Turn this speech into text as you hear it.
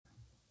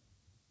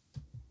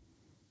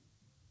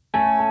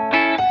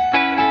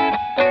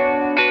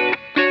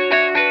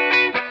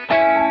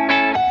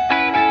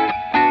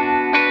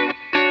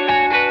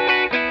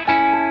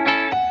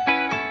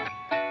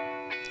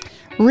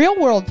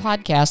World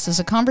podcast is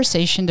a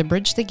conversation to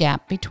bridge the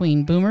gap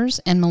between boomers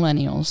and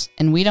millennials,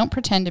 and we don't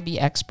pretend to be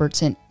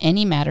experts in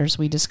any matters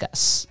we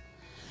discuss.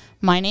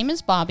 My name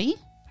is Bobby,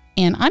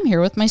 and I'm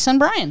here with my son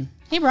Brian.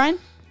 Hey, Brian.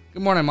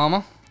 Good morning,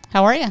 Mama.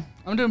 How are you?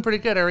 I'm doing pretty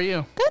good. How are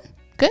you?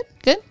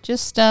 Good.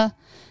 Just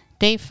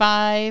day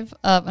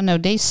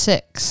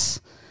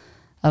 6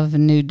 of a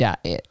new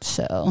diet,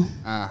 so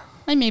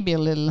I may be a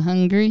little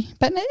hungry,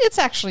 but it's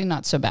actually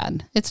not so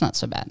bad. It's not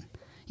so bad.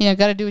 You know,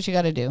 got to do what you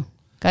got to do.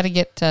 Got to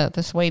get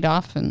this weight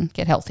off and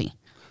get healthy.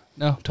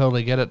 No,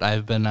 totally get it.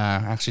 I've been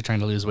actually trying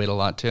to lose weight a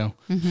lot, too.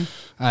 Mm-hmm.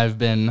 I've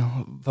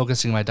been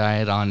focusing my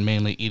diet on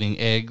mainly eating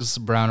eggs,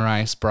 brown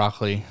rice,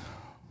 broccoli.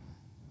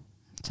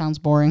 Sounds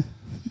boring.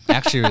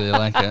 Actually, really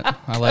like it.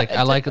 I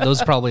like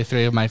those are probably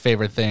 3 of my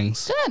favorite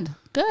things.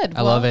 Good.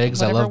 I love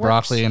eggs, I love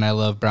broccoli, and I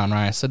love brown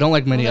rice. I don't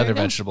like many other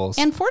vegetables.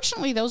 And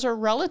fortunately, those are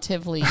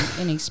relatively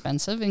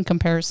inexpensive in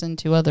comparison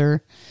to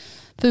other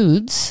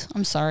foods.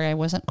 I'm sorry, I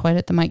wasn't quite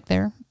at the mic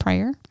there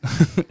prior.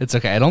 It's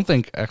okay. I don't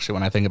think, actually,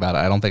 when I think about it,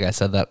 I don't think I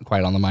said that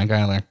quite on the mic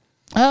either.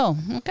 Oh,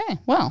 okay.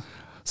 Well.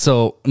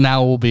 So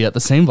now we'll be at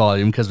the same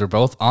volume because we're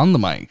both on the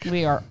mic.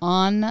 We are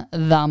on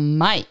the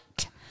mic.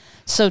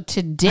 So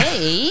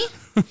today,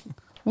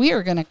 we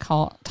are going to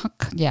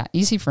talk,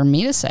 easy for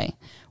me to say.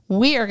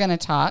 We are going to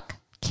talk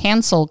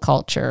cancel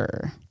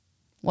culture.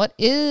 What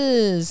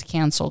is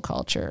cancel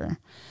culture?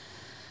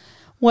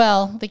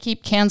 Well, they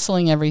keep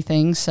canceling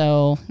everything,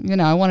 so,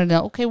 I want to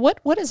know, okay,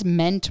 what is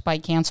meant by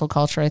cancel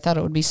culture? I thought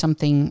it would be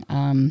something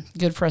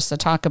good for us to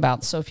talk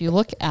about. So if you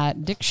look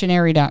at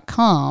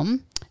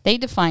dictionary.com, they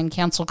define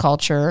cancel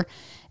culture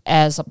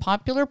as a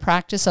popular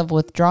practice of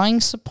withdrawing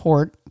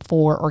support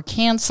for or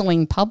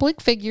canceling public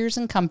figures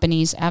and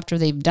companies after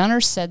they've done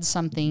or said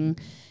something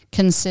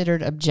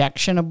considered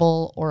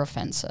objectionable or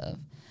offensive.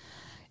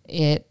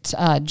 It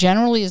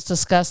generally is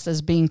discussed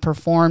as being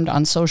performed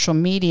on social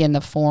media in the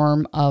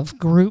form of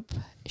group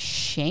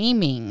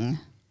shaming.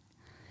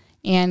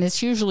 And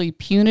it's usually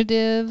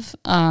punitive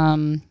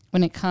when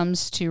it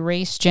comes to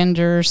race,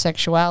 gender,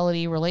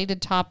 sexuality,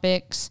 related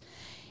topics.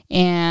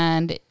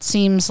 And it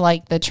seems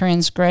like the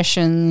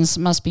transgressions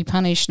must be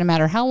punished no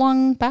matter how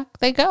long back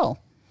they go.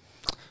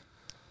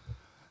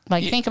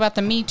 Like, think about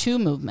the Me Too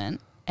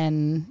movement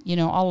and,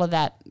 all of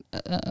that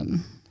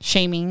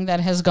shaming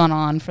that has gone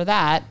on for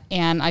that.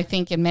 And I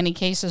think in many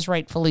cases,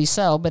 rightfully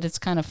so, but it's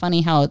kind of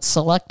funny how it's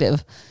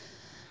selective.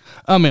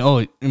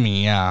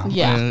 Yeah.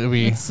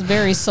 It's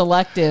very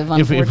selective,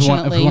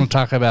 unfortunately. If we want to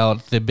talk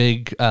about the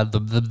big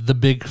the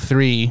big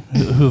 3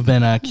 who've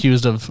been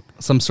accused of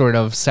some sort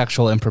of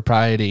sexual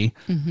impropriety,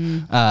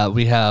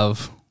 we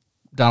have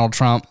Donald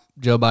Trump,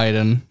 Joe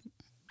Biden,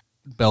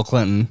 Bill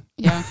Clinton.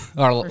 Yeah,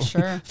 for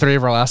sure. 3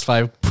 of our last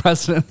 5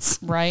 presidents.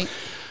 Right.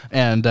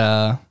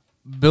 And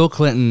Bill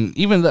Clinton,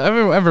 even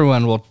though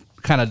everyone will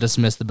kind of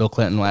dismiss the Bill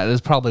Clinton one.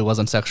 It probably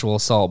wasn't sexual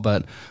assault,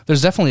 but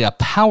there's definitely a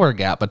power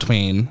gap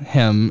between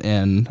him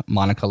and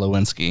Monica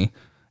Lewinsky.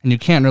 And you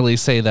can't really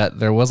say that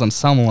there wasn't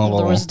some level. Well,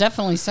 there was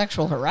defintle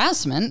sexual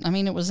harassment. I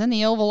mean, it was in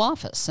the Oval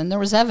Office, and there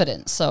was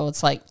evidence. So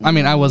it's like... I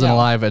mean, I wasn't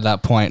alive at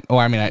that point.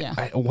 Or,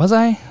 was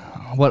I?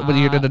 What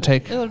year did it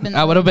take? It would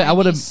have been...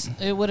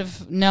 It would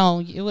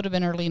have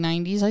been early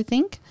 90s, I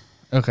think.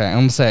 Okay, I'm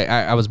going to say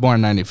I was born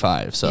in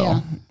 95,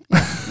 so...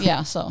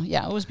 Yeah,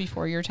 it was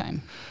before your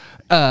time.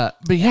 But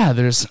yeah,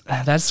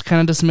 that's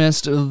kind of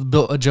dismissed.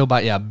 Bill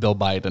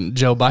Biden.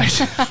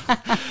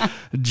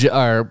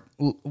 Our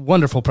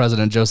wonderful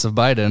president, Joseph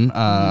Biden.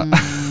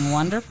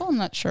 Wonderful? I'm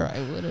not sure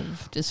I would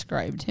have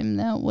described him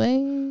that way.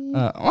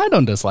 I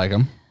don't dislike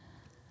him.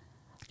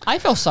 I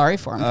feel sorry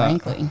for him,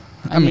 frankly.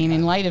 I mean,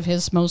 in light of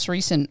his most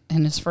recent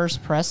and his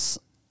first press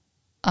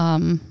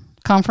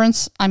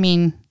conference,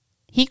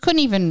 he couldn't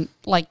even,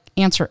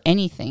 answer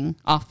anything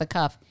off the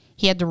cuff.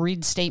 He had to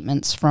read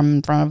statements from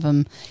in front of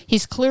him.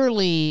 He's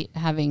clearly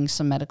having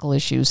some medical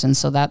issues, and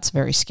so that's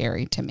very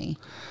scary to me.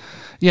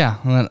 Yeah,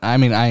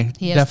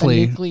 he has the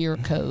nuclear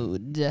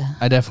code.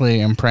 I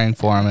definitely am praying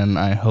for him, and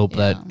I hope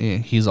that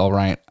he's all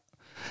right.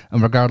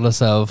 And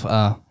regardless of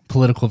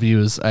political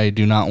views, I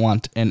do not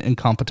want an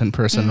incompetent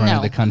person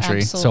running the country,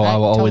 absolutely. So I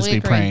will always be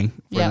praying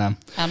for them.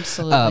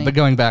 Absolutely. But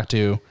going back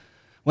to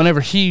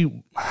whenever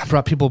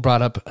people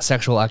brought up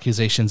sexual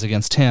accusations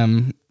against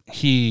him,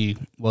 he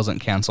wasn't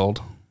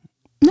canceled.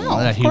 No,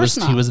 of course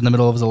not. He was in the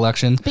middle of his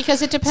election.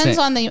 Because it depends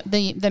on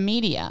the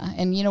media.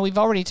 And, we've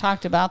already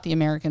talked about the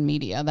American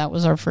media. That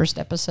was our first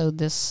episode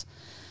this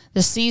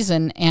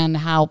season, and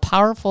how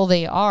powerful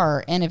they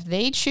are. And if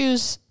they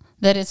choose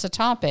that it's a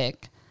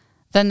topic,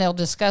 then they'll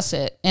discuss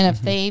it. And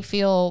if they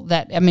feel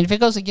that, if it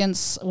goes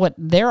against what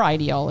their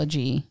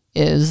ideology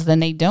is,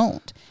 then they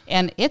don't.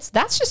 And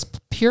that's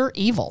just pure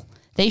evil.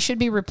 They should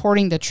be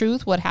reporting the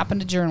truth, what happened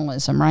to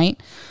journalism, right?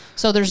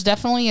 So there's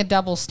definitely a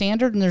double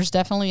standard, and there's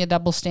definitely a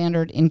double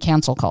standard in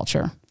cancel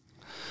culture.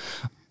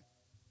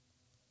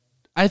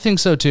 I think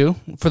so, too,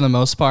 for the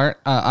most part.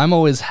 I'm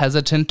always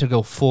hesitant to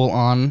go full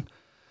on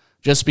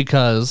just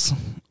because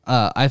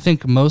I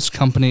think most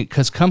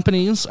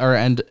companies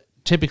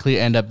typically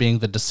end up being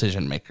the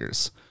decision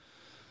makers.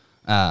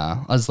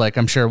 As like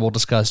I'm sure we'll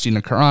discuss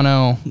Gina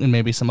Carano and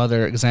maybe some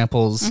other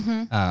examples.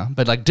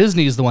 But like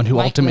Disney is the one who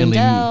Mike ultimately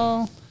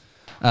Lindell.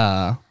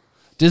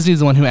 Disney's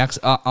the one who acts.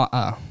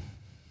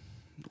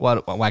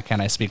 Why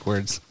can't I speak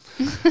words?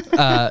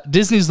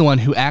 Disney's the one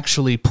who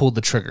actually pulled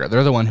the trigger.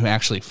 They're the one who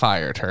actually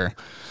fired her.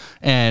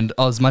 And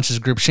as much as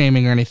group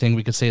shaming or anything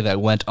we could say that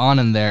went on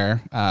in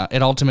there,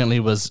 it ultimately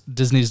was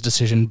Disney's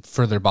decision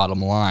for their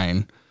bottom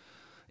line.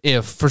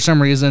 If for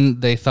some reason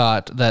they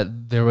thought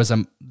that there was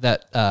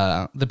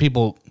the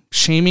people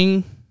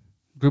shaming,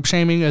 group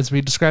shaming as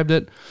we described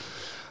it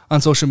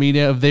on social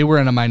media, if they were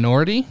in a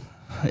minority,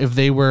 if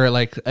they were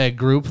like a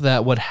group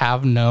that would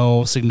have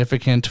no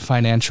significant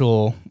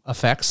financial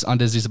effects on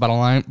Disney's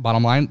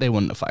bottom line, they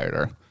wouldn't have fired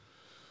her.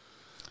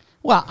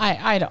 Well,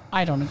 I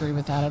don't agree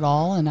with that at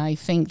all, and I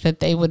think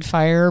that they would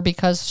fire her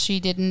because she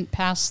didn't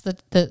pass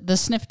the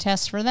sniff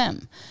test for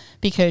them.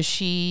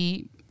 Because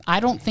I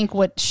didn't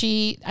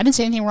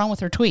say anything wrong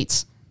with her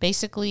tweets.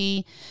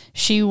 Basically,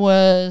 she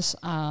was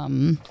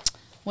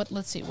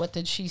what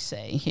did she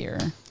say here?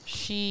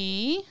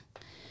 She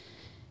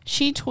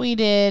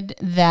tweeted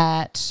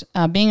that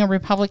being a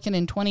Republican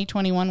in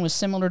 2021 was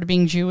similar to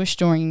being Jewish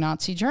during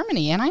Nazi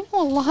Germany. And I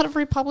know a lot of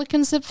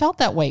Republicans that felt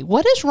that way.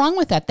 What is wrong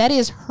with that? That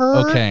is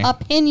her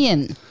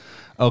opinion.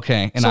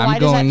 Okay. And so why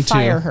does that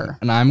fire her?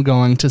 And I'm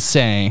going to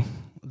say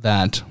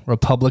that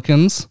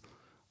Republicans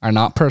are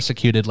not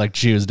persecuted like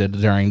Jews did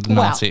during the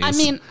Nazis. I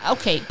mean,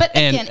 okay. But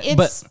again,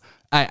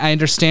 I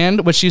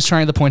understand what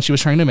the point she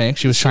was trying to make.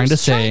 She was trying to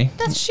say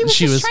she was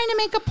trying to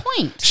make a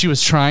point. She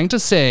was trying to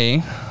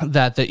say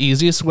that the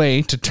easiest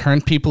way to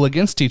turn people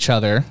against each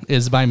other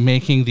is by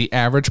making the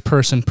average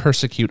person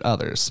persecute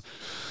others.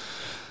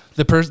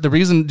 The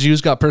reason Jews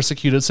got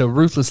persecuted so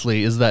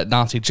ruthlessly is that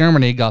Nazi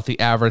Germany got the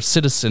average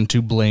citizen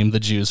to blame the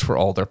Jews for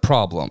all their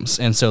problems.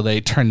 And so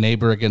they turned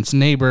neighbor against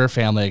neighbor,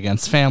 family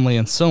against family,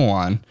 and so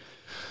on.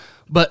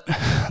 But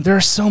there are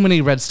so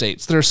many red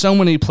states. There are so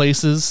many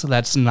places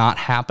that's not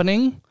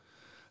happening,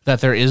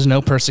 that there is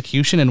no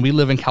persecution. And we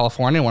live in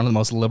California, one of the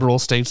most liberal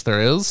states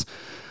there is.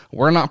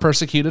 We're not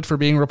persecuted for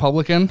being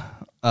Republican.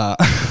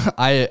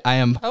 I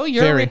am. Oh,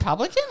 you're a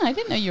Republican? I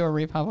didn't know you were a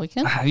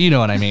Republican. You know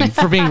what I mean.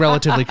 For being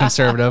relatively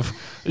conservative.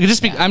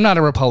 I'm not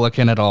a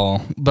Republican at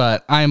all,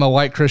 but I am a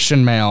white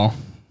Christian male.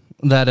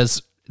 That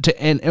is,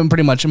 in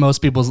pretty much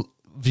most people's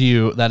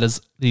view, that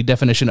is the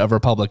definition of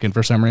Republican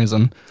for some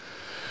reason.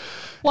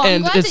 Well,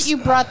 I'm glad that you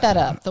brought that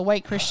up, the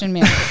white Christian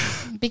male,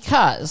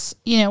 because,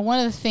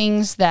 one of the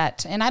things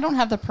that, and I don't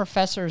have the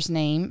professor's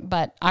name,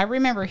 but I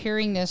remember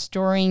hearing this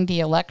during the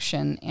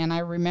election, and I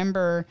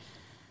remember,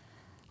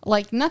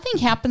 nothing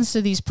happens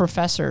to these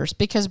professors,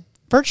 because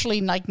virtually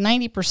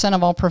 90%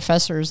 of all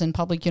professors in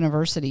public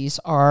universities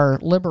are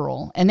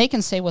liberal, and they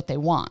can say what they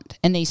want,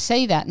 and they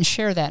say that and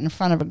share that in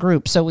front of a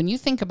group. So when you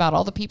think about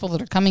all the people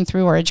that are coming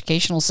through our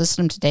educational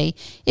system today,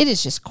 it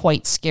is just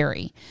quite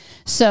scary.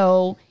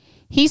 So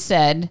he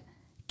said,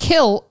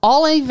 kill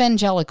all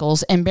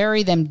evangelicals and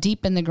bury them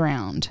deep in the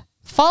ground.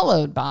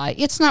 Followed by,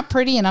 it's not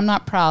pretty and I'm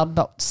not proud,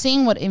 but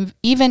seeing what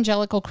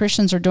evangelical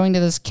Christians are doing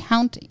to this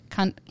county,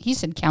 he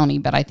said county,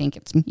 but I think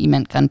he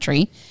meant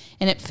country,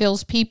 and it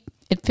fills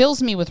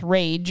me with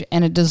rage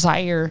and a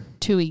desire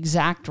to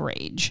exact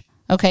rage.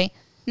 Okay?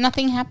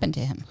 Nothing happened to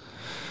him.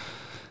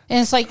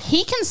 And it's like,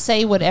 he can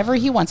say whatever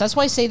he wants. That's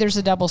why I say there's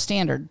a double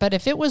standard. But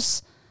if it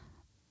was,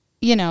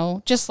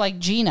 just like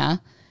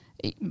Gina,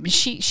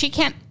 she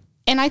can't,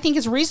 and I think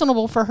it's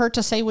reasonable for her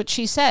to say what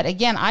she said.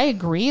 Again, I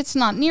agree. It's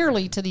not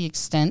nearly to the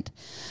extent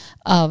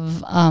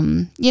of,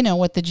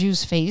 what the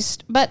Jews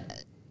faced,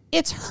 but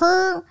it's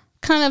her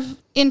kind of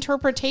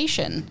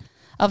interpretation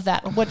of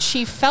that, what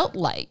she felt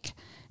like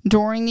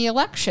during the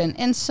election.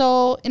 And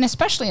so, and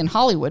especially in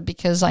Hollywood,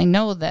 because I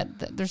know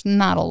that there's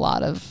not a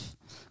lot of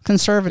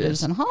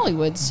conservatives in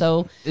Hollywood.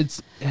 So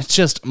it's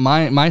just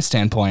my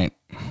standpoint.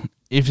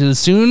 If as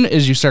soon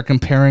as you start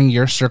comparing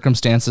your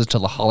circumstances to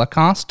the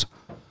Holocaust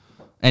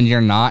and you're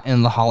not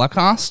in the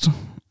Holocaust,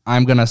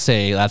 I'm going to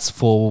say that's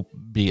full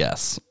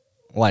BS.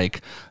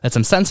 That's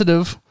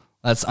insensitive.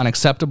 That's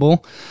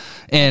unacceptable.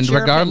 And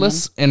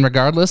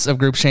regardless of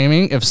group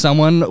shaming, if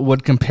someone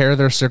would compare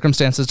their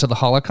circumstances to the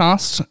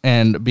Holocaust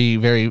and be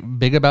very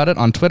big about it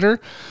on Twitter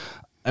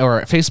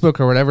or Facebook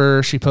or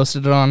whatever she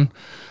posted it on,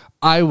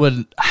 I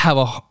would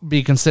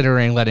be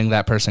considering letting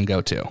that person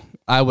go too.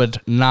 I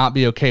would not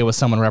be okay with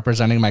someone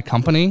representing my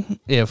company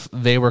if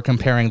they were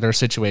comparing their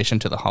situation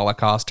to the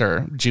Holocaust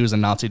or Jews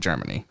in Nazi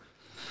Germany.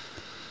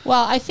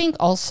 Well, I think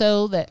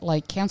also that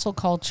cancel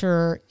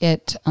culture,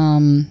 it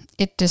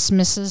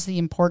dismisses the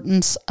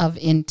importance of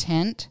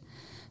intent.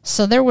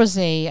 So there was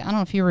I don't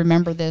know if you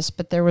remember this,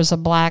 but there was a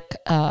black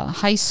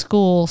high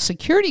school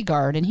security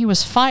guard, and he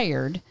was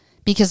fired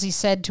because he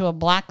said to a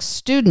black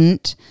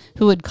student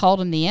who had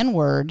called him the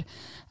N-word,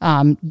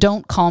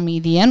 don't call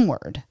me the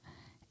N-word.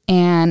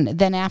 And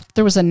then after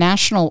there was a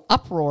national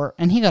uproar,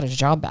 and he got his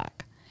job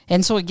back.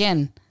 And so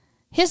again,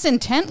 his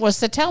intent was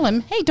to tell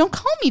him, hey, don't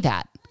call me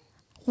that.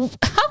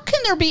 How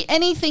can there be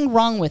anything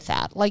wrong with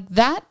that?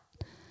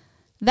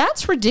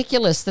 That's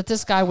ridiculous that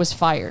this guy was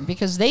fired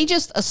because they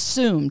just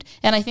assumed.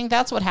 And I think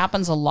that's what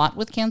happens a lot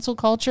with cancel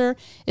culture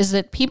is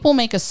that people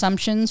make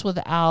assumptions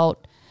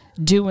without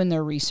doing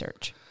their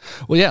research.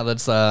 Well, yeah,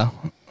 that's, I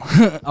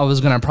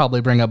was going to probably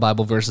bring up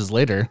Bible verses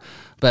later,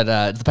 but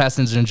the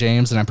passage in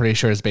James, and I'm pretty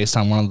sure it's based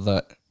on one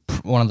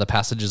of the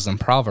passages in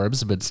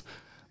Proverbs, but it's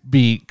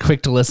be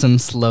quick to listen,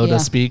 slow to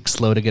speak,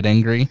 slow to get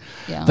angry.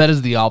 Yeah. That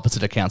is the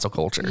opposite of cancel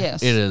culture.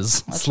 Yes, it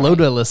is slow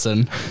to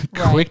listen,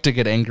 quick to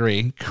get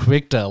angry,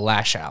 quick to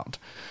lash out.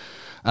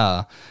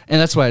 And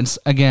that's why it's,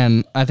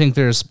 again, I think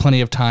there's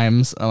plenty of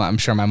times, I'm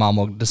sure my mom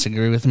will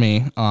disagree with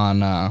me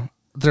on,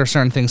 there are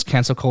certain things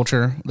cancel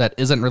culture that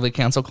isn't really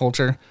cancel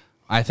culture.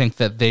 I think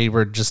that they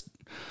were just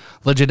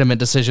legitimate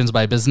decisions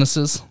by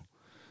businesses,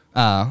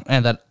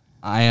 and that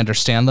I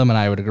understand them and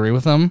I would agree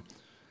with them.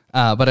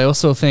 But I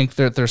also think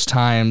that there's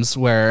times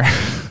where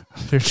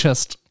it's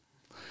just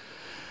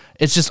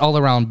all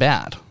around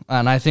bad.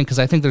 And I think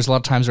there's a lot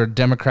of times where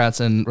Democrats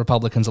and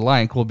Republicans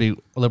alike will be,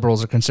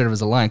 liberals or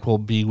conservatives alike will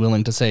be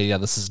willing to say, yeah,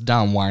 this is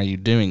dumb. Why are you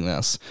doing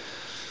this?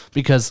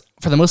 Because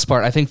for the most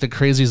part, I think the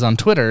crazies on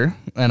Twitter,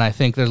 and I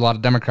think there's a lot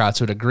of Democrats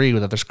who would agree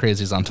with that there's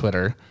crazies on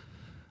Twitter.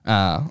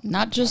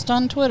 Not just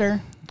on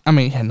Twitter. I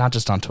mean, not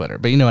just on Twitter,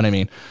 but you know what I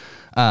mean.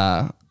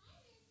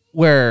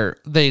 Where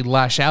they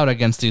lash out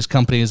against these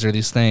companies or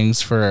these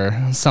things for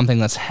something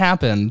that's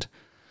happened,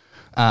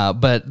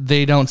 but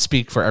they don't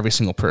speak for every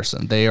single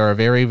person. They are a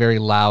very, very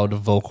loud,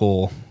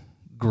 vocal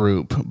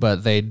group,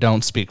 but they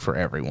don't speak for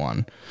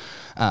everyone.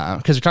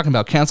 Because you're talking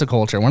about cancel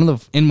culture. One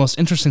of the most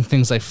interesting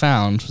things I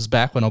found was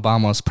back when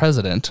Obama was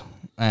president,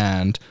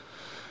 and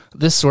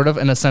this sort of,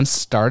 in a sense,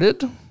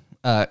 started.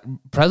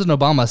 President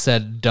Obama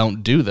said,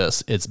 don't do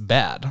this. It's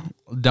bad.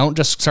 Don't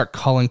just start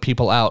calling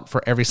people out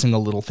for every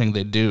single little thing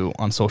they do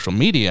on social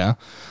media,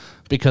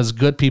 because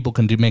good people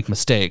can make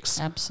mistakes.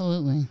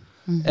 Absolutely.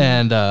 Mm-hmm.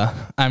 And,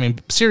 I mean,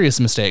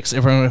 serious mistakes.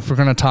 If we're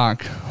going to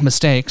talk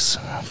mistakes,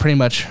 pretty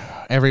much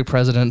every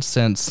president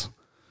since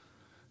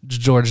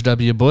George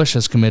W. Bush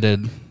has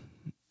committed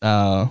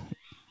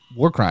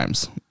war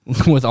crimes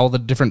with all the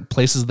different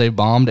places they've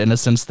bombed,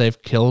 innocents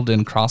they've killed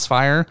in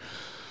crossfire.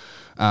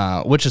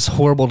 Which is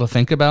horrible to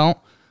think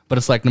about, but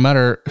it's like no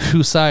matter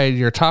whose side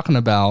you're talking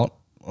about,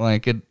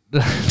 like it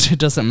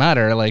doesn't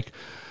matter. Like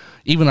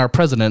even our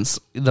presidents,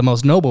 the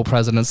most noble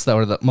presidents that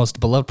were the most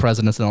beloved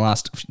presidents in the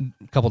last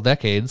couple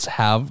decades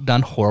have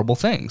done horrible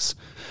things.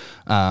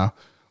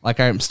 Like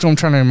I'm trying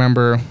to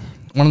remember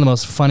one of the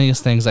most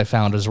funniest things I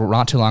found is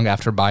not too long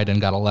after Biden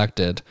got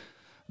elected,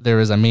 there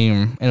was a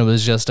meme, and it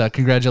was just,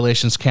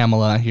 congratulations,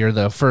 Kamala, you're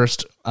the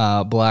first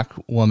black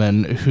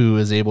woman who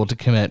is able to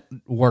commit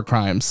war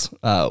crimes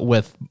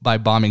by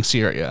bombing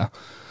Syria.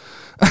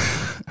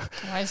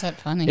 Why is that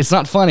funny? It's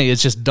not funny,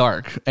 it's just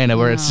dark, and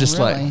where it's just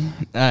really? like,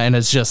 and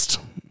it's just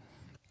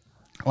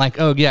like,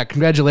 oh yeah,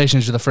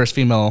 congratulations, you're the first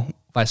female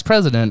vice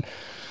president,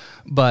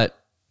 but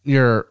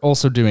you're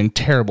also doing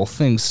terrible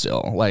things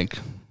still. Like,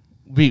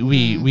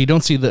 we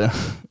don't see the,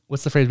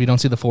 what's the phrase, we don't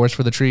see the forest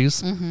for the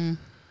trees? Mm-hmm.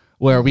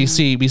 Where we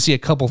see a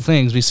couple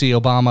things. We see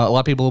Obama. A lot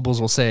of people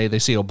will say they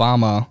see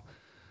Obama,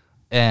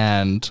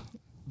 and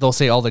they'll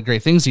say all the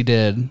great things he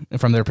did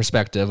from their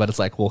perspective. But it's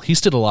like, well, he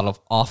did a lot of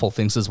awful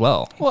things as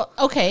well. Well,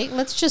 okay,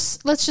 let's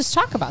just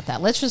talk about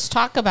that. Let's just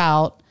talk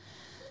about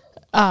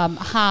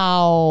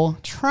how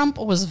Trump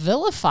was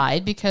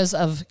vilified because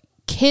of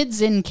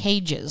kids in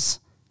cages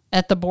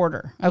at the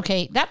border.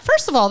 Okay, that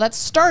first of all, that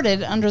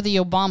started under the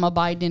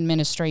Obama-Biden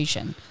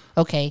administration.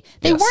 Okay,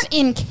 they weren't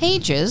in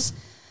cages.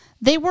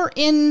 They were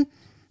in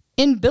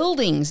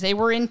buildings. They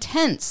were in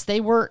tents.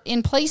 They were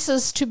in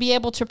places to be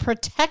able to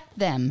protect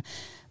them.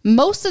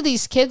 Most of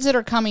these kids that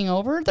are coming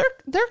over,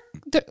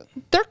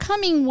 they're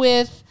coming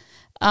with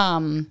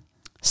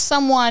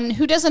someone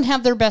who doesn't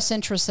have their best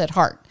interests at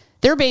heart.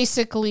 They're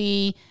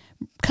basically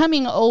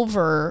coming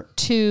over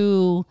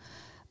to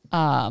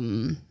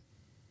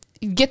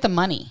get the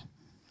money,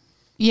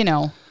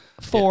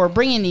 for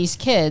bringing these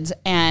kids.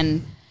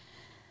 And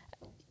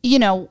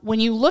when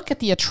you look at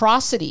the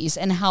atrocities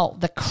and how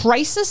the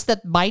crisis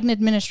that Biden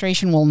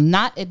administration will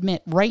not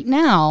admit right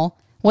now,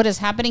 what is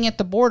happening at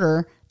the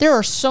border, there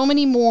are so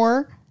many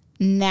more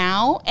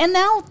now. And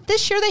now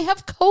this year they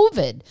have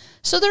COVID.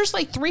 So there's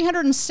like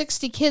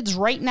 360 kids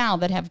right now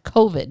that have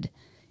COVID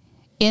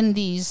in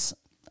these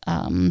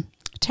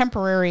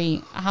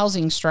temporary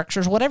housing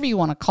structures, whatever you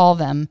want to call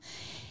them.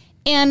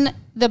 And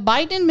the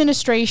Biden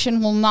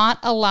administration will not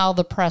allow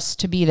the press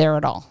to be there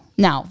at all.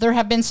 Now, there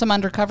have been some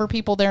undercover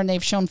people there, and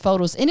they've shown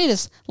photos, and it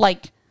is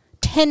like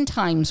 10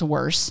 times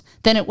worse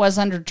than it was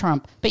under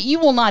Trump. But you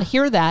will not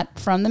hear that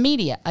from the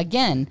media.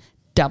 Again,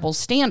 double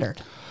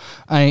standard.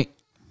 I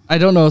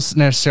don't know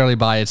necessarily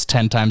by it's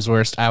 10 times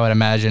worse. I would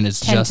imagine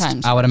it's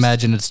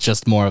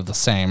just more of the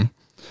same.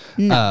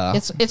 No,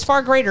 it's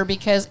far greater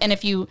because, and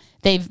if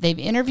they've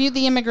interviewed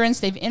the immigrants,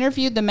 they've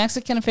interviewed the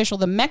Mexican official.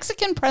 The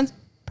Mexican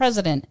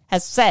president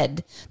has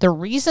said the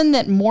reason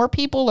that more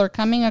people are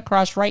coming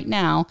across right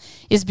now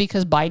is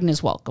because Biden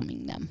is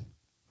welcoming them.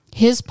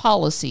 His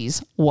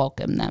policies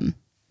welcome them.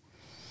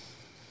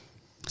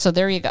 So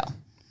there you go.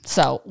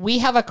 So we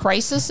have a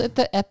crisis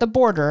at the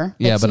border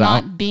that's but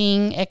not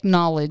being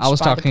acknowledged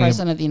by the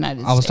president of the United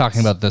States. I was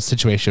talking about the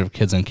situation of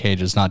kids in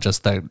cages, not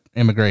just the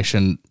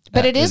immigration.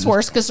 But it is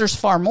worse because there's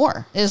far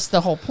more, is the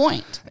whole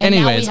point. And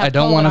anyways, I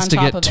don't want us to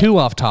get too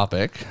off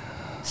topic.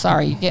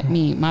 Sorry, you get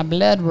me. My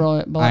blood.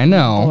 I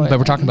know, but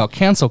we're talking about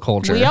cancel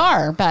culture. We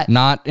are, but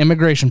not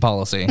immigration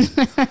policy.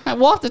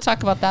 We'll have to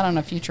talk about that on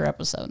a future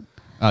episode.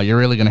 Oh, you're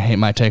really going to hate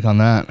my take on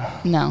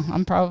that? No,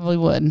 I probably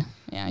would.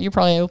 Yeah, you're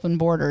probably open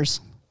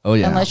borders. Oh,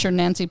 yeah. Unless you're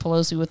Nancy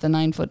Pelosi with the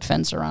 9-foot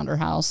fence around her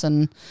house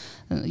and,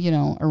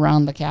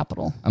 around the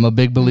Capitol. I'm a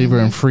big believer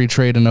in free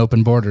trade and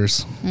open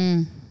borders.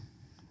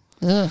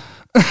 Ugh.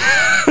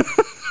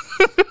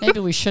 Maybe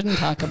we shouldn't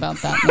talk about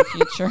that in the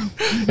future.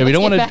 Yeah, we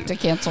don't want to back to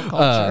cancel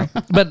culture.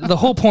 But the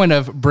whole point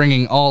of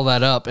bringing all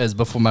that up is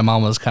before my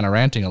mom was kind of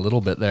ranting a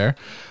little bit there,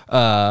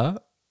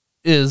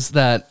 is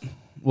that.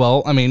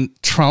 Well, I mean,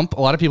 Trump, a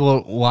lot of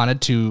people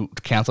wanted to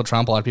cancel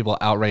Trump. A lot of people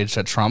outraged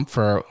at Trump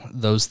for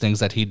those things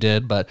that he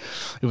did, but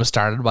it was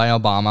started by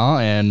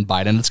Obama, and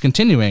Biden is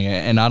continuing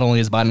it. And not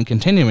only is Biden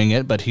continuing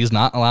it, but he's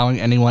not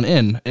allowing anyone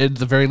in. At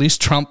the very least,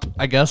 Trump,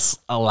 I guess,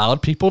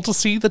 allowed people to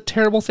see the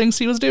terrible things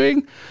he was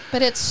doing.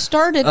 But it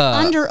started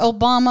under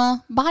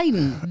Obama,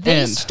 Biden.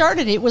 They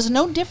started it. It was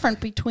no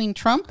different between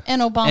Trump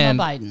and Obama,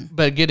 Biden.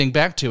 But getting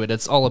back to it,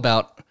 it's all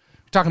about...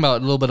 Talking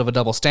about a little bit of a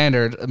double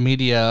standard,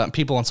 media,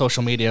 people on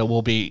social media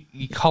will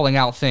be calling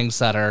out things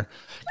that are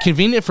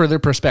convenient for their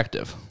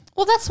perspective.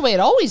 Well, that's the way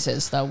it always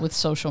is, though, with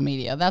social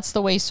media. That's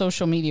the way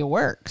social media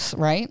works,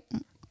 right?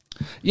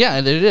 Yeah,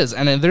 it is.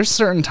 And there's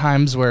certain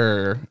times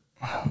where...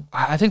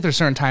 I think there's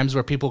certain times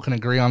where people can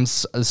agree on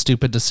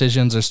stupid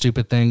decisions or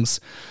stupid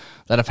things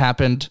that have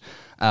happened.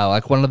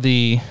 Like one of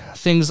the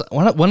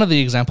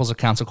examples of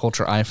cancel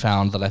culture I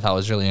found that I thought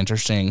was really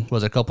interesting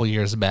was a couple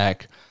years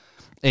back.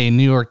 A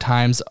New York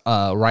Times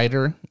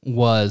writer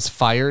was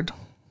fired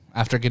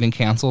after getting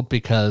canceled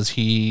because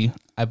he,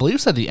 I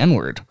believe, said the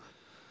N-word.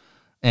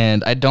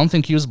 And I don't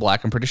think he was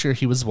black. I'm pretty sure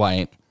he was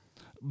white.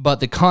 But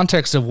the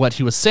context of what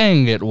he was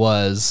saying it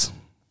was,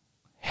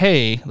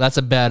 hey, that's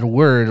a bad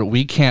word.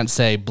 We can't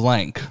say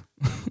blank.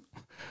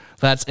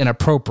 That's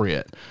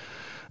inappropriate.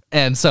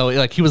 And so,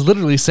 like, he was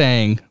literally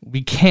saying,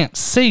 we can't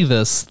say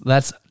this.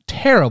 That's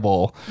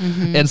terrible.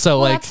 Mm-hmm. And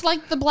so, that's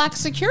like the black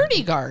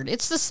security guard.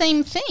 It's the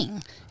same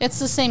thing. It's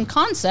the same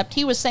concept.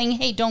 He was saying,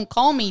 hey, don't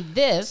call me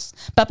this.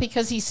 But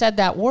because he said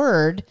that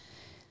word,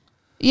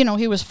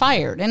 he was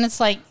fired. And it's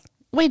like,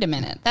 wait a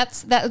minute.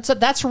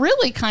 That's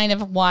really kind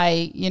of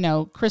why,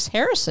 Chris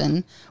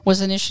Harrison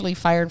was initially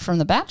fired from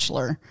The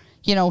Bachelor.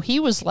 He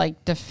was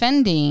like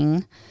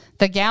defending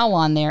the gal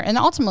on there, and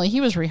ultimately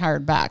he was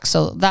rehired back.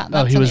 So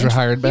he was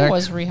rehired back? He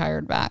was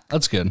rehired back.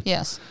 That's good.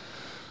 Yes.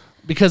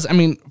 Because, I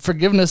mean,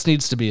 forgiveness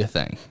needs to be a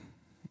thing.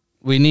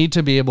 We need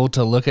to be able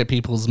to look at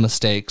people's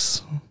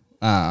mistakes.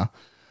 And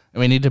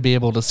we need to be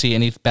able to see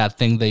any bad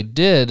thing they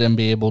did and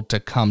be able to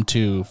come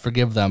to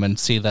forgive them and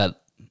see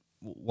that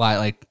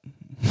why,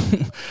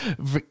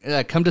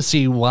 come to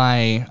see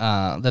why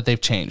that they've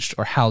changed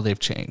or how they've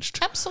changed.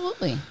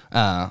 Absolutely.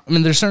 I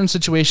mean, there's certain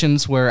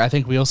situations where I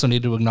think we also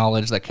need to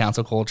acknowledge that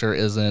cancel culture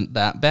isn't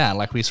that bad.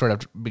 Like we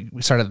started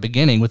at the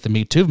beginning with the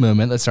Me Too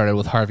movement that started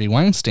with Harvey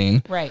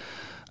Weinstein. Right.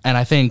 And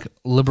I think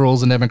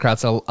liberals and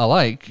Democrats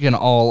alike can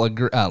all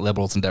agree,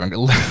 liberals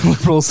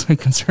and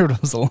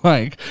conservatives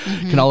alike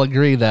can all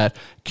agree that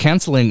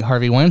canceling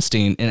Harvey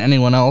Weinstein and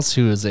anyone else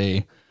who is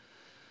a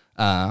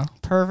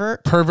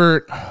pervert,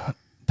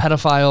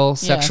 pedophile,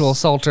 sexual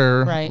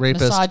assaulter,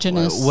 rapist,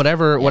 misogynist,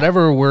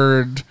 whatever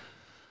word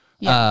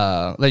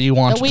that you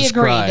want to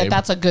describe. We agree that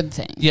that's a good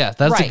thing. Yeah,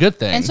 that's a good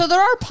thing. And so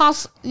there are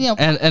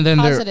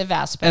positive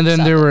aspects. And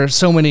then there were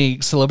so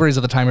many celebrities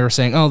at the time who were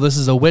saying, "Oh, this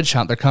is a witch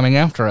hunt. They're coming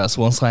after us."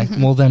 Well, it's like,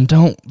 well, then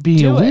don't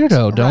be a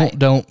weirdo.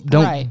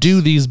 Don't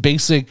do these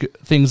basic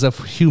things of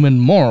human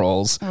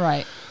morals.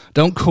 Right.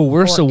 Don't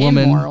coerce a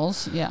woman.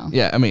 Immorals, yeah.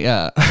 Yeah, I mean,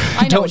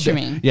 I know what you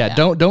mean. Yeah,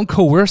 don't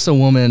coerce a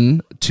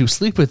woman to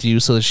sleep with you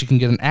so that she can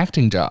get an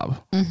acting job.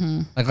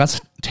 Mm-hmm. Like that's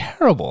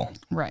terrible.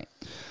 Right.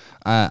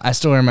 I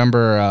still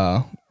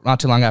remember not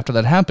too long after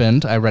that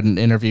happened, I read an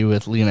interview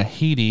with Lena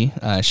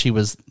Headey. She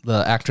was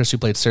the actress who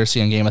played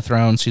Cersei in Game of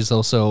Thrones. She's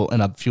also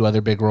in a few other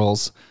big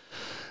roles.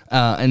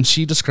 And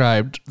she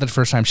described that the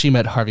first time she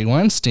met Harvey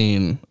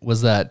Weinstein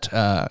was that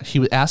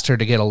he asked her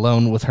to get a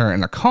loan with her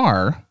in a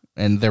car,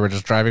 and they were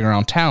just driving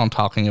around town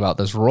talking about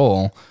this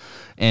role,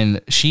 and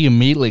she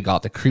immediately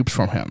got the creeps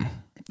from him.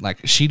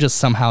 Like, she just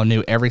somehow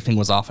knew everything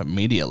was off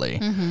immediately.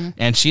 Mm-hmm.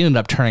 And she ended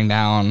up turning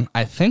down,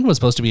 I think it was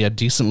supposed to be a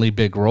decently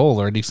big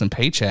role or a decent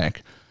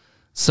paycheck,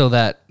 so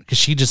that, because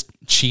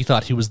she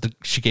thought he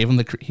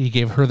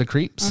gave her the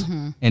creeps,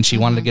 and she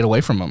wanted to get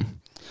away from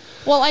him.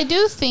 Well, I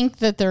do think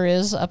that there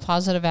is a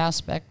positive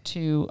aspect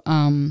to,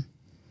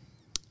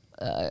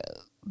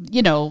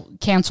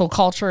 cancel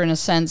culture in a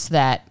sense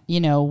that,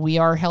 we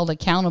are held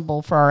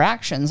accountable for our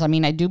actions. I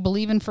mean, I do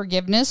believe in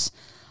forgiveness.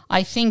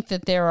 I think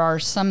that there are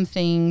some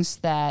things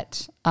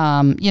that,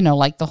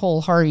 like the whole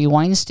Harvey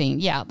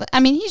Weinstein. Yeah, I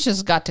mean, he's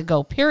just got to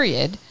go,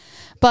 period.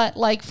 But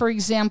like, for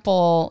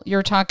example,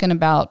 you're talking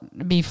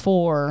about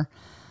before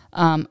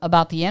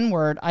about the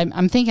N-word.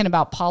 I'm thinking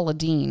about Paula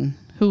Deen,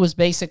 who was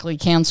basically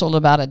canceled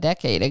about a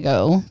decade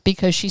ago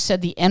because she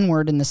said the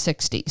N-word in the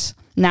 60s.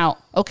 Now,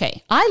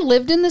 okay, I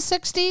lived in the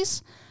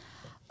 60s.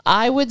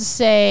 I would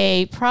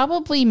say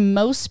probably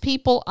most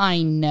people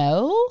I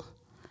know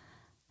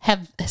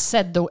have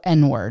said the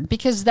N-word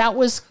because that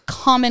was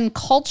common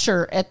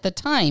culture at the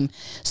time.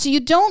 So you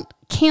don't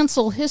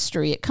cancel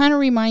history. It kind of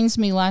reminds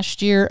me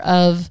last year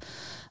of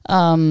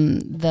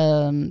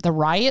the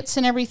riots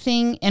and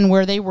everything, and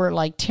where they were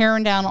like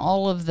tearing down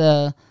all of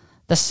the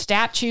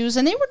statues,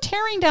 and they were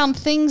tearing down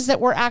things that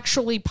were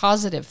actually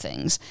positive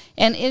things,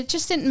 and it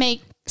just didn't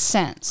make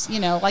sense.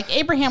 Like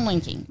Abraham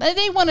Lincoln,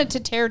 they wanted to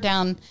tear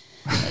down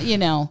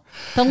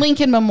the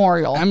Lincoln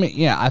Memorial. I mean,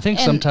 yeah, I think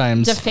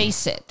sometimes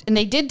deface it, and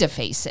they did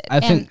deface it.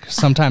 I think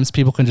sometimes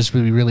people can just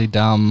be really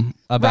dumb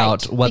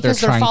about what they're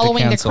trying to cancel.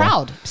 Because they're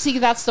following the crowd. See,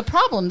 that's the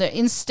problem.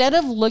 Instead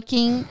of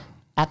looking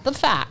at the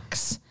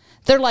facts,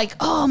 they're like,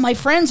 "Oh, my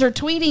friends are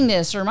tweeting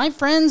this, or my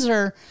friends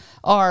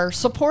are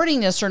supporting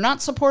this or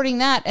not supporting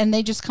that," and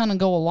they just kind of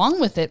go along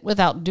with it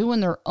without doing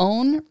their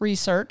own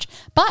research.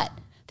 But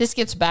this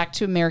gets back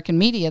to American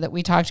media that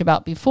we talked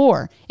about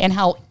before and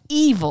how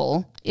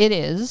evil it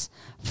is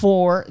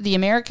for the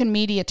American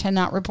media to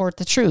not report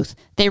the truth.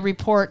 They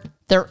report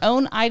their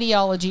own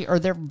ideology or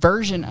their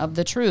version of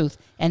the truth,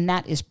 and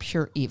that is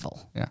pure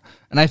evil. Yeah,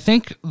 and I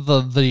think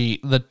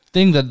the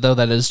thing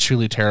that is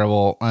truly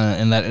terrible,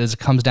 and that is, it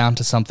comes down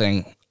to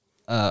something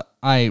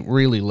I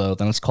really loathe,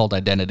 and it's called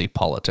identity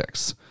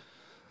politics.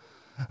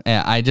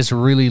 And I just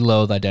really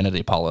loathe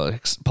identity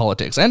politics.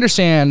 I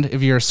understand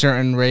if you're a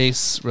certain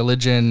race,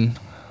 religion,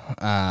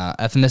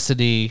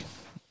 ethnicity,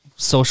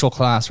 social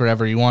class,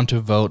 whatever, you want to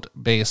vote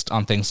based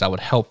on things that would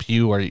help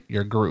you or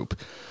your group.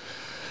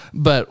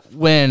 But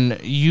when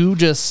you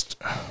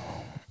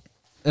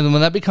and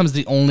when that becomes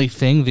the only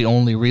thing, the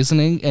only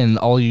reasoning, and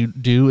all you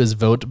do is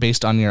vote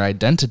based on your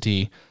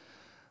identity,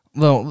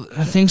 well,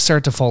 things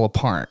start to fall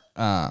apart.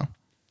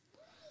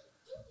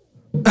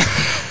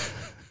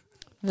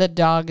 The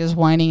dog is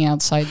whining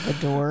outside the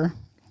door.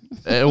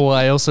 Well,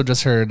 I also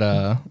just heard,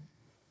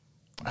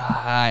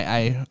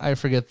 I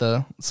forget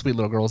the sweet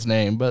little girl's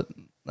name, but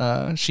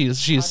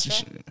she's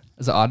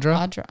is it Audra?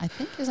 Audra, I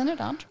think, isn't it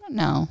Audra?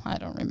 No, I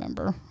don't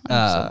remember.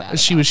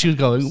 She was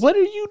going, "What are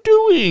you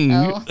doing?"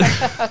 Oh,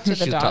 to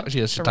the dog.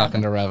 She's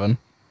talking to Revan.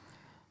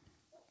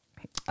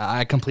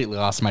 I completely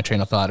lost my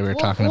train of thought. We were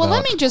talking about. Well,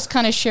 let me just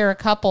kind of share a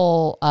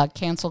couple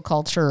cancel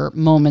culture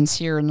moments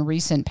here in the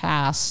recent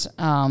past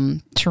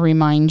to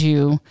remind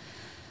you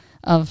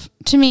of,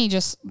 to me,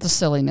 just the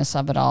silliness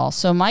of it all.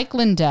 So Mike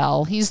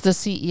Lindell, he's the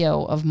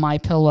CEO of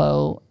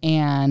MyPillow,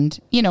 and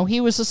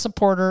he was a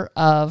supporter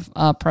of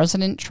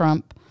President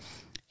Trump,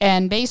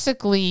 and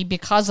basically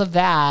because of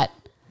that,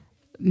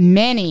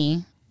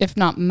 many, if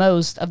not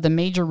most, of the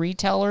major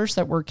retailers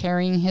that were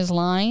carrying his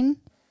line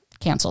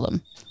canceled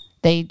him.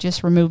 They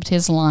just removed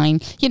his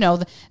line.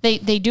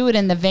 They do it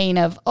in the vein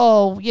of,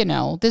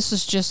 this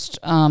is just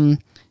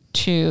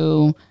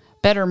to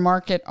better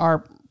market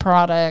our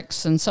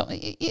products. And so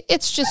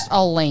it's just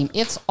all lame.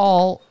 It's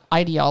all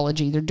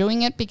ideology. They're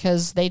doing it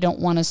because they don't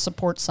want to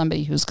support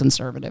somebody who's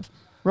conservative.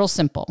 Real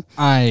simple.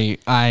 I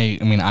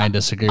mean, I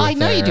disagree with I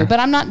know you do, but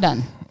I'm not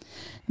done.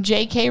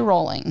 J.K.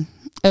 Rowling.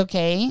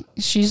 Okay.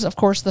 She's, of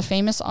course, the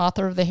famous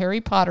author of the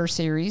Harry Potter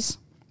series.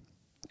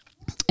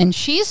 And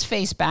she's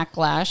faced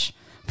backlash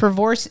for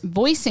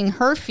voicing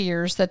her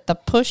fears that the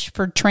push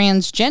for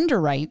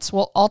transgender rights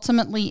will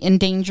ultimately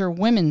endanger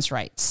women's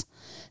rights.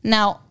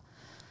 Now,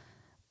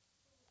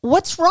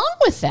 what's wrong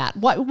with that?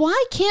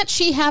 Why can't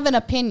she have an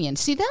opinion?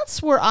 See,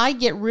 that's where I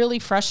get really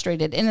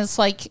frustrated. And it's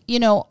like,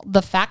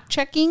 the fact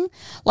checking,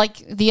 like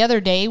the other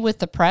day with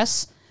the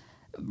press,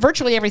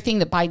 virtually everything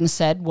that Biden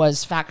said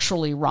was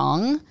factually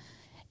wrong.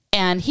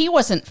 And he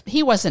wasn't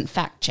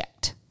fact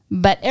checked.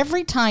 But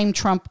every time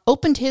Trump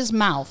opened his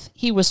mouth,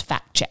 he was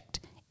fact checked.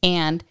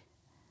 And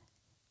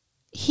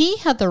he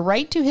had the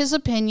right to his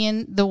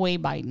opinion the way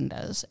Biden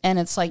does. And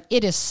it's like,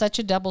 it is such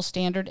a double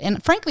standard.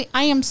 And frankly,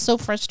 I am so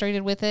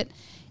frustrated with it.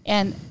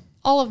 And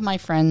all of my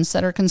friends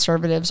that are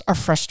conservatives are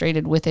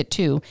frustrated with it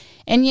too.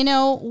 And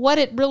what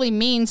it really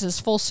means is,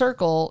 full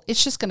circle,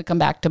 it's just going to come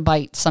back to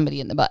bite somebody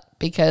in the butt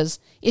because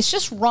it's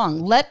just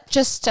wrong.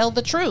 Just tell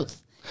the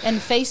truth and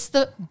face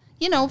the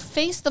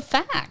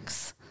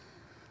facts.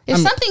 If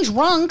something's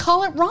wrong,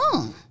 call it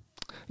wrong.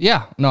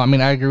 Yeah, no, I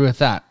mean, I agree with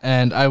that.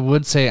 And I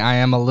would say I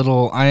am a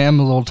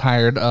little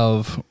tired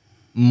of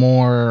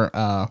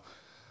more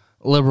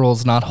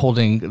liberals not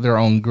holding their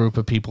own group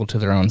of people to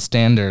their own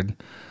standard.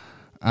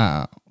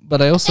 But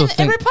I also think...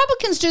 And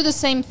Republicans do the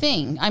same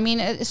thing. I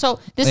mean, so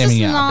this is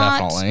not...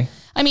 definitely.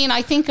 I mean,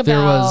 I think about...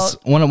 There was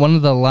one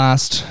of the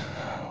last...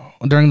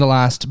 During the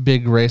last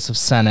big race of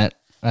Senate,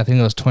 I think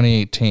it was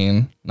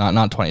 2018, not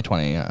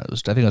 2020, I think it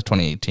was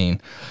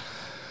 2018.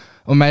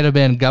 It might have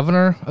been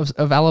governor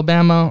of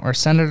Alabama or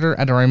senator,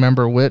 I don't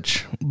remember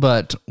which,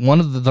 but one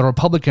of the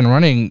Republican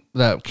running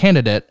the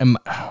candidate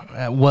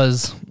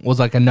was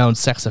like a known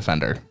sex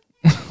offender.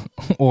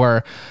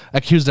 or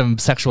accused of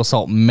sexual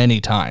assault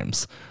many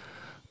times.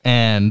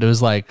 And it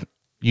was like,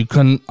 you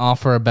couldn't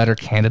offer a better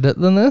candidate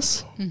than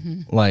this?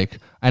 Like,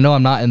 I know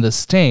I'm not in the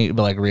state,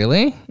 but like,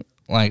 really?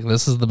 Like,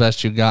 this is the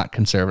best you got,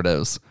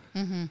 conservatives.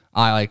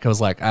 I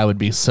was like, I would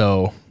be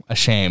so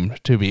ashamed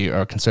to be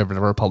a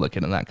conservative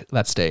Republican in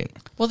that state.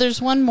 Well,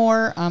 there's one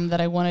more that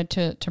I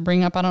wanted to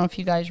bring up. I don't know if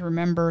you guys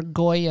remember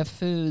Goya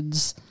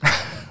Foods.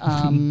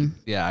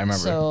 Yeah, I remember.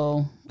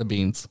 So the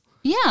beans.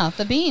 Yeah,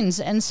 the beans.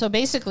 And so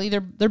basically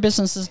their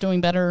business is doing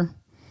better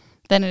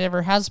than it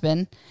ever has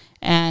been.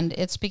 And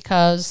it's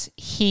because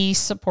he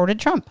supported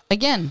Trump.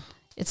 Again,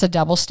 it's a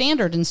double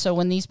standard. And so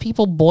when these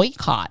people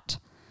boycott,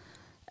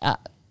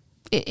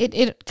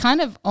 it kind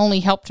of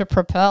only helped to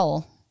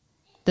propel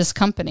this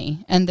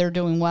company, and they're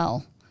doing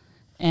well.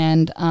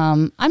 And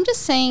I'm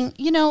just saying,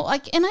 and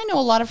I know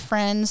a lot of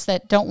friends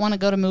that don't want to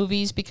go to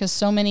movies because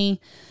so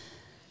many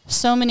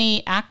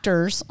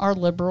actors are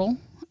liberal,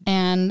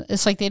 and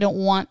it's like they don't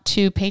want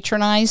to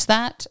patronize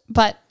that.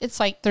 But it's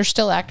like they're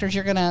still actors.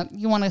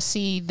 You want to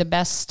see the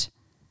best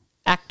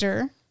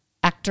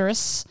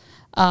actress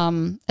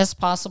as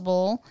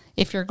possible.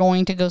 If you're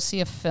going to go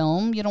see a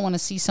film, you don't want to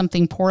see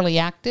something poorly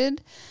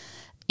acted.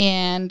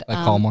 And like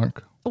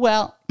Hallmark.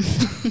 Well,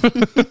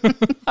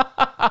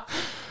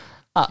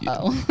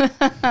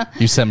 uh-oh.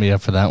 You set me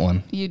up for that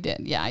one. You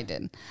did. Yeah, I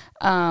did.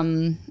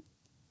 And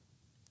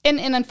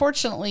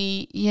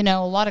unfortunately, a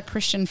lot of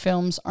Christian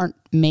films aren't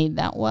made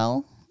that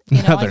well. No,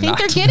 I think not.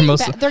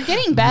 they're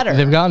getting better.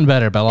 They've gotten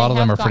better, but a lot of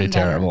them are pretty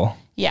terrible.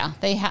 Yeah,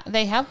 they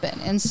have been.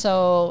 And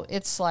so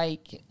it's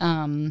like,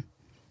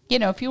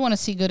 if you want to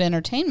see good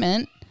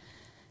entertainment,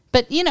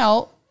 but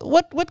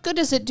what good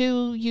does it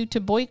do you to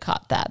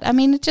boycott that? I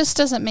mean, it just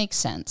doesn't make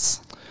sense.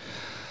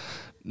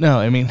 No,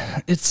 I mean,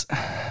 it's,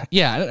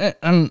 yeah,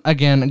 and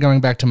again, going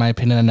back to my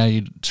opinion, I know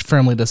you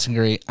firmly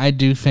disagree. I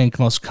do think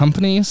most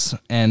companies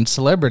and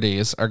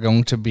celebrities are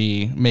going to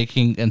be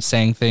making and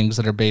saying things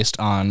that are based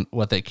on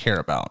what they care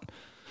about.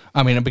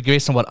 I mean,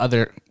 based on what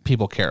other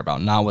people care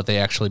about, not what they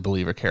actually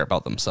believe or care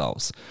about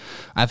themselves.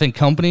 I think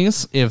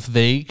companies, if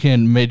they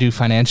may do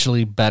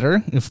financially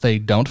better, if they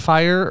don't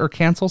fire or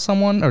cancel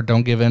someone or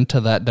don't give in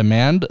to that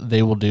demand,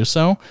 they will do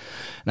so.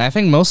 And I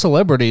think most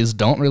celebrities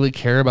don't really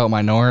care about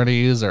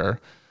minorities or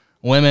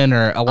women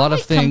or a lot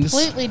of things. I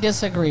completely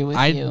disagree with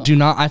you. I do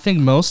not. I think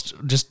most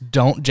just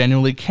don't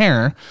genuinely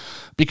care,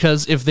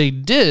 because if they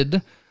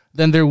did,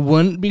 then there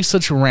wouldn't be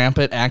such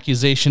rampant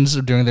accusations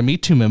during the Me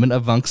Too movement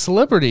amongst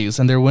celebrities,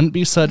 and there wouldn't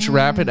be such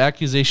rapid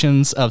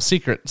accusations of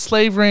secret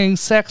slave rings,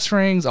 sex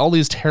rings, all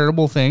these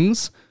terrible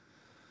things.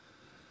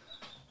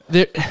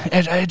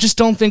 I just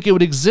don't think it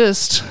would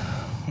exist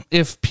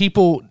if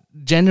people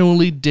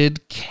genuinely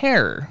did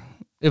care.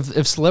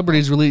 If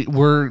celebrities really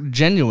were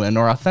genuine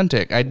or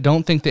authentic, I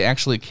don't think they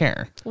actually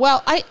care.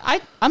 Well,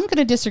 I'm going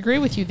to disagree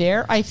with you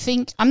there.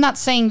 I'm not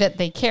saying that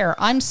they care.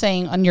 I'm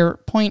saying on your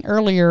point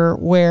earlier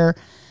where,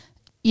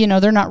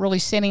 they're not really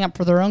standing up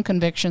for their own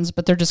convictions,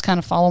 but they're just kind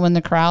of following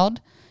the crowd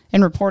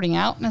and reporting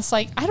out. And it's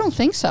like, I don't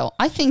think so.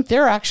 I think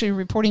they're actually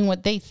reporting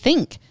what they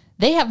think.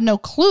 They have no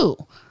clue.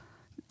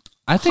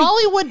 I think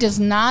Hollywood does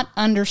not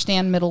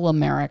understand middle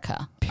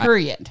America,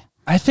 period.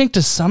 I think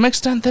to some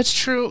extent that's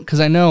true, because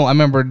I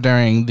remember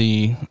during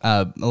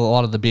a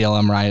lot of the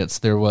BLM riots,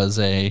 there was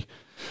I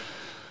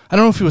don't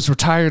know if he was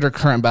retired or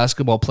current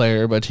basketball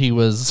player, but he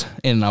was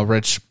in a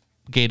rich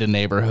gated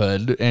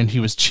neighborhood and he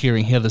was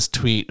cheering. He had this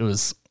tweet. It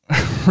was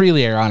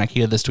really ironic.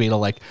 He had this tweet of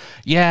like,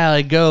 yeah,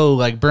 like go,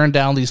 like burn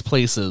down these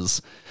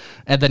places.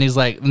 And then he's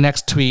like,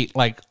 next tweet,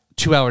 like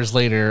 2 hours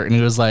later, and he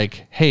was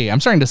like, hey,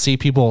 I'm starting to see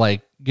people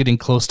like getting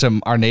close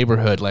to our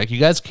neighborhood. Like, you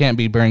guys can't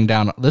be burning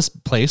down this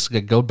place.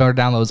 Go burn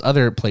down those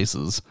other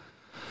places.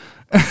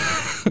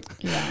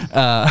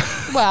 Yeah.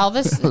 Well,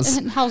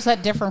 how's that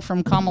different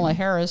from Kamala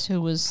Harris,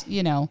 who was,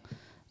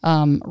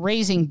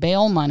 raising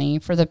bail money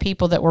for the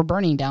people that were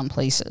burning down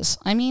places?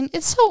 I mean,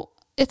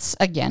 it's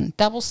again,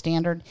 double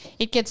standard.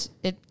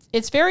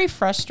 It's very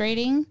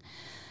frustrating.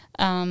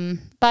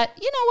 But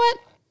you know what?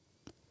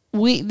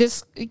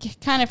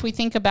 If we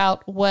think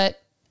about what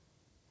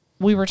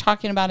we were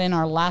talking about in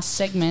our last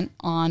segment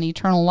on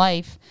eternal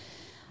life,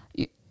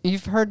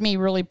 you've heard me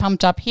really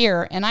pumped up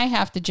here, and I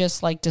have to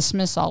just like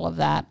dismiss all of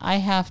that. I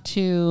have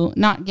to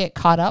not get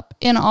caught up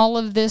in all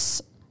of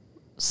this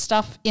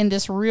stuff in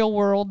this real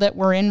world that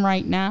we're in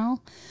right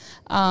now,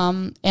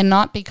 and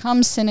not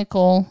become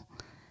cynical.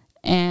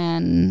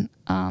 And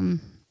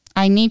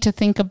I need to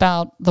think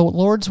about the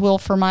Lord's will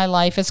for my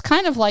life. It's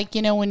kind of like,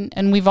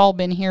 and we've all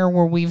been here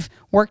where we've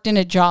worked in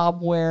a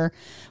job where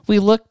we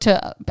look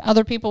to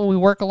other people we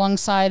work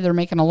alongside. They're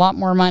making a lot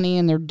more money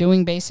and they're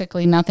doing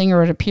basically nothing,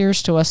 or it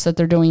appears to us that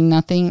they're doing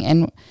nothing.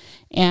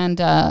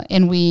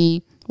 And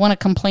we want to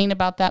complain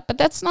about that, but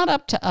that's not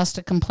up to us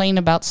to complain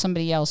about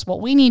somebody else. What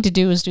we need to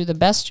do is do the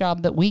best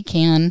job that we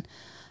can,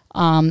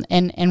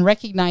 and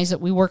recognize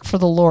that we work for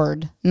the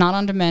Lord, not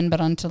unto men,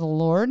 but unto the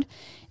Lord.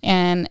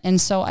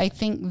 And so I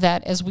think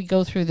that as we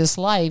go through this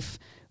life,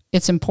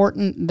 it's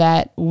important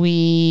that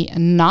we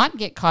not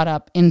get caught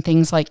up in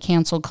things like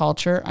cancel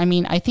culture. I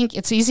mean, I think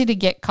it's easy to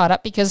get caught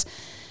up because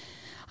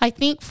I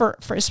think for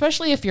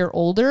especially if you're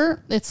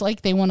older, it's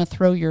like they want to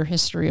throw your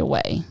history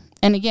away.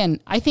 And again,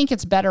 I think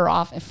it's better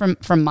off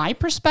from my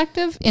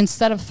perspective,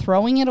 instead of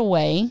throwing it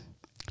away,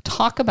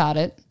 talk about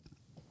it,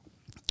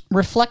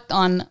 reflect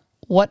on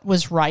what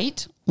was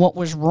right, what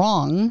was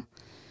wrong,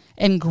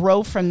 and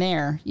grow from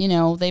there. You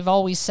know, they've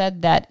always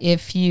said that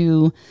if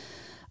you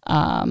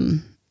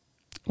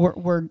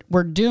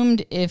we're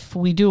doomed if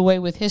we do away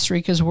with history,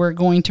 because we're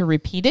going to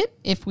repeat it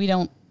if we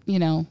don't,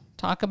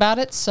 talk about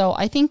it. So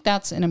I think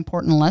that's an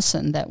important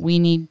lesson that we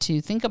need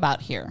to think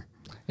about here.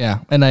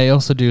 Yeah, and I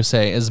also do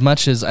say, as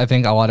much as I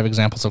think a lot of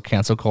examples of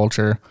cancel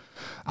culture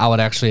I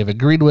would actually have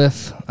agreed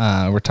with,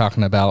 we're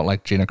talking about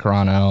like Gina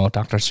Carano,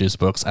 Dr. Seuss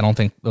books. I don't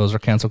think those are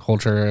cancel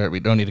culture.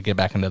 We don't need to get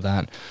back into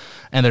that.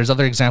 And there's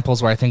other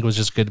examples where I think it was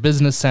just good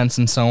business sense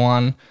and so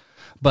on.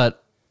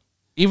 But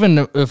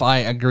even if I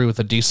agree with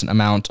a decent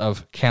amount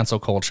of cancel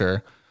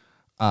culture,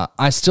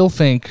 I still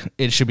think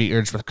it should be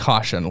urged with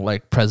caution,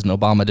 like President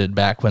Obama did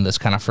back when this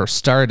kind of first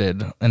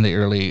started in the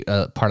early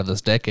part of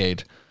this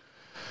decade.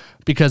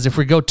 Because if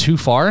we go too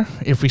far,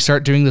 if we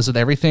start doing this with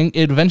everything,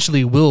 it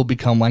eventually will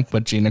become like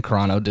what Gina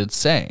Carano did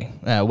say.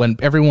 When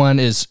everyone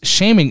is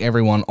shaming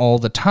everyone all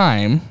the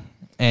time,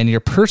 and you're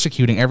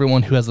persecuting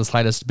everyone who has the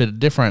slightest bit of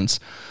difference,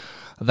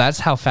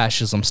 that's how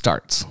fascism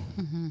starts.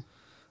 Mm-hmm.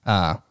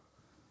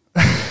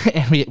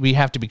 And we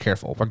have to be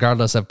careful,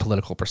 regardless of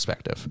political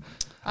perspective.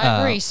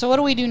 I agree. So what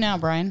do we do now,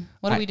 Brian?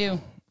 What do we do?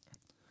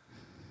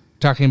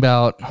 Talking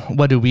about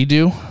what do we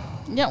do?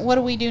 Yeah, what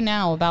do we do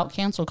now about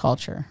cancel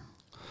culture?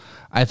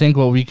 I think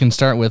what we can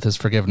start with is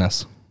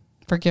forgiveness.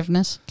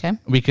 Forgiveness, okay.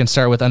 We can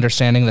start with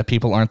understanding that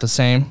people aren't the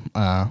same.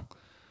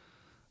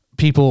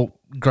 People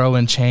grow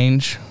and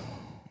change.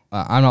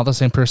 I'm not the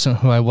same person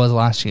who I was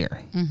last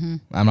year. Mm-hmm.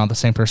 I'm not the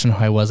same person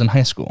who I was in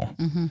high school.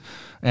 Mm-hmm.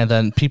 And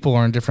then people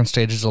are in different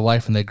stages of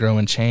life and they grow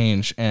and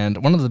change.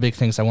 And one of the big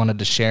things I wanted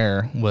to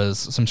share was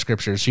some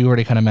scriptures. You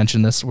already kind of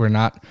mentioned this. We're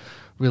not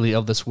really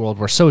of this world.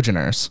 We're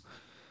sojourners.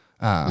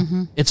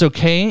 It's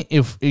okay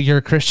if you're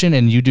a Christian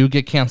and you do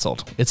get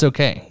canceled. It's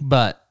okay.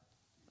 But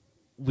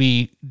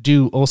we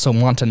do also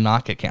want to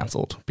not get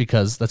canceled,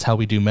 because that's how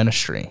we do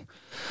ministry.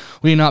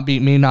 We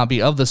may not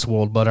be of this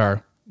world, but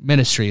our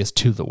ministry is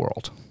to the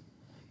world.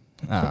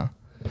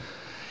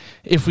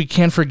 If we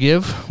can't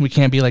forgive, we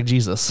can't be like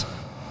Jesus.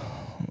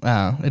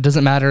 It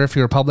doesn't matter if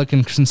you're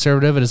Republican,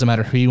 conservative. It doesn't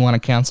matter who you want to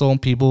cancel.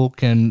 People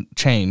can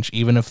change,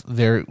 even if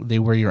they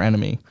were your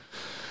enemy.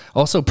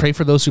 Also, pray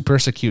for those who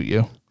persecute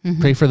you. Mm-hmm.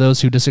 Pray for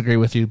those who disagree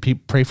with you.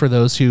 Pray for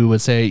those who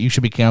would say you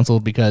should be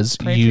canceled because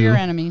pray for your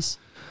enemies.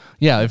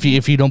 Yeah,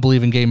 if you don't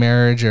believe in gay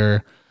marriage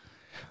or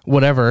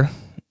whatever,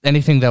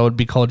 anything that would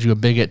be called you a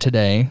bigot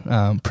today,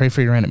 pray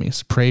for your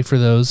enemies. Pray for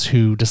those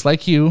who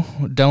dislike you.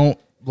 Don't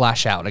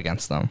lash out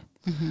against them.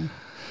 Mm-hmm.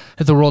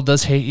 If the world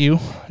does hate you,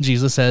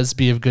 Jesus says,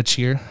 be of good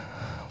cheer,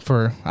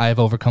 for I have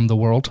overcome the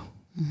world.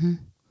 Mm-hmm.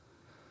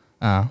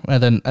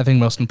 And then I think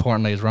most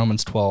importantly is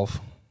Romans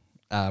 12.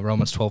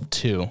 Romans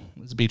 12:2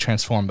 is be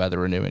transformed by the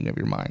renewing of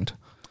your mind.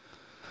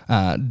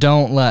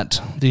 Don't let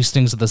these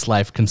things of this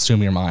life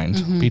consume your mind.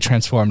 Mm-hmm. Be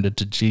transformed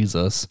into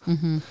Jesus.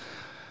 Mm-hmm.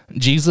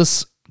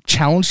 Jesus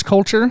challenged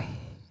culture.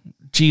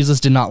 Jesus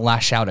did not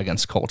lash out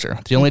against culture.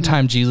 The only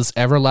time Jesus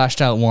ever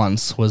lashed out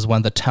once was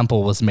when the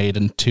temple was made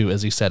into,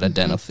 as he said, a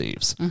den of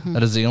thieves. Mm-hmm.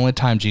 That is the only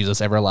time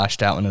Jesus ever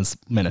lashed out in his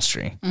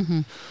ministry. Mm-hmm.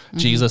 Mm-hmm.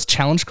 Jesus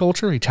challenged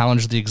culture. He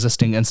challenged the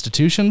existing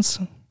institutions.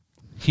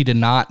 He did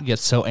not get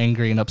so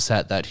angry and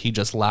upset that he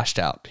just lashed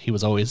out. He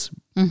was always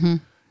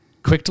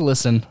quick to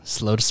listen,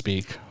 slow to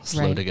speak,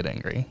 slow to get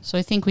angry. So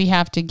I think we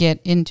have to get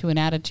into an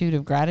attitude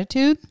of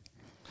gratitude.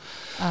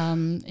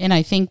 And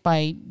I think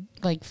by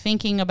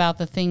thinking about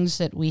the things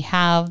that we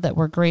have, that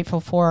we're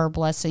grateful for, our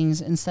blessings,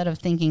 instead of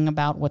thinking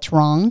about what's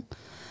wrong,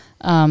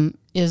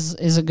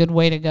 is a good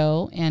way to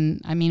go.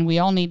 And I mean, we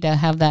all need to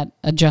have that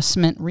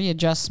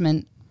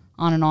readjustment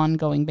on an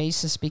ongoing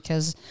basis,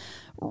 because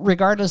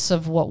regardless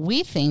of what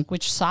we think,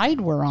 which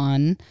side we're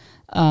on,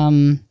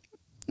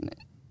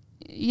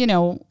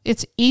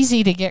 it's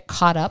easy to get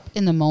caught up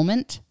in the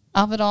moment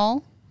of it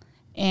all.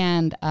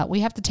 And we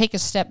have to take a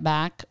step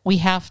back. We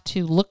have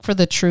to look for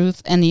the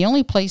truth. And the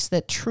only place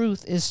that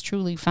truth is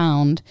truly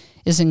found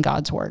is in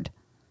God's word.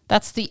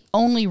 That's the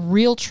only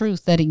real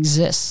truth that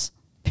exists,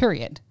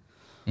 period.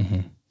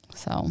 Mm-hmm.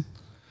 So.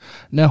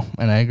 No,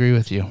 and I agree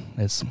with you.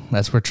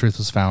 That's where truth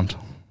is found.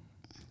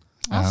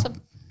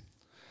 Awesome.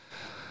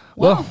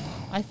 Well,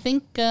 I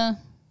think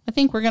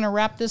we're going to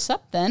wrap this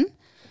up then.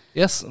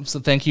 Yes. So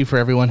thank you for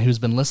everyone who's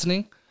been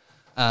listening.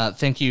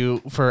 Thank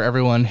you for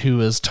everyone who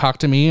has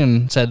talked to me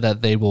and said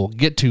that they will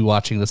get to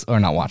watching this, or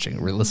not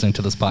watching, we're listening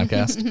to this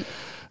podcast.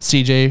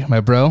 CJ, my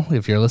bro,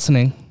 if you're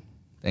listening,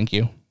 thank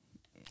you.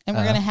 And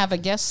we're going to have a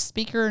guest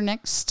speaker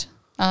next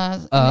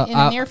in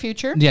the near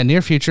future. Yeah,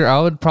 near future. I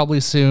would probably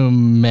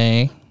assume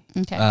May.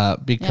 Okay.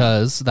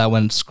 Because that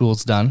when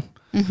school's done.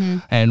 Mm-hmm.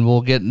 And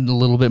we'll get a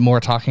little bit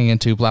more talking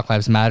into Black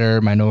Lives Matter,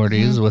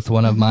 minorities with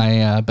one of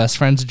my best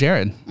friends,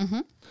 Jared. Mm-hmm.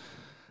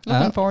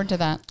 Looking forward to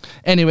that.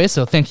 Anyway,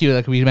 so thank you,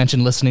 like we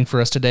mentioned, listening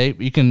for us today.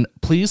 You can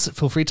please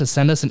feel free to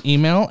send us an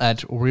email at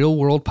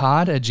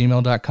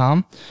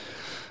realworldpod@gmail.com.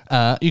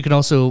 You can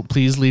also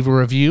please leave a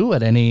review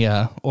at any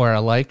or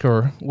a like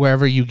or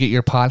wherever you get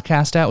your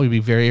podcast at. We'd be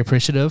very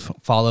appreciative.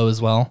 Follow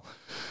as well.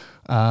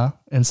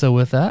 And so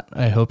with that,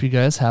 I hope you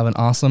guys have an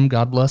awesome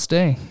God bless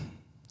day.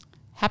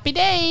 Happy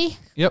day.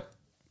 Yep.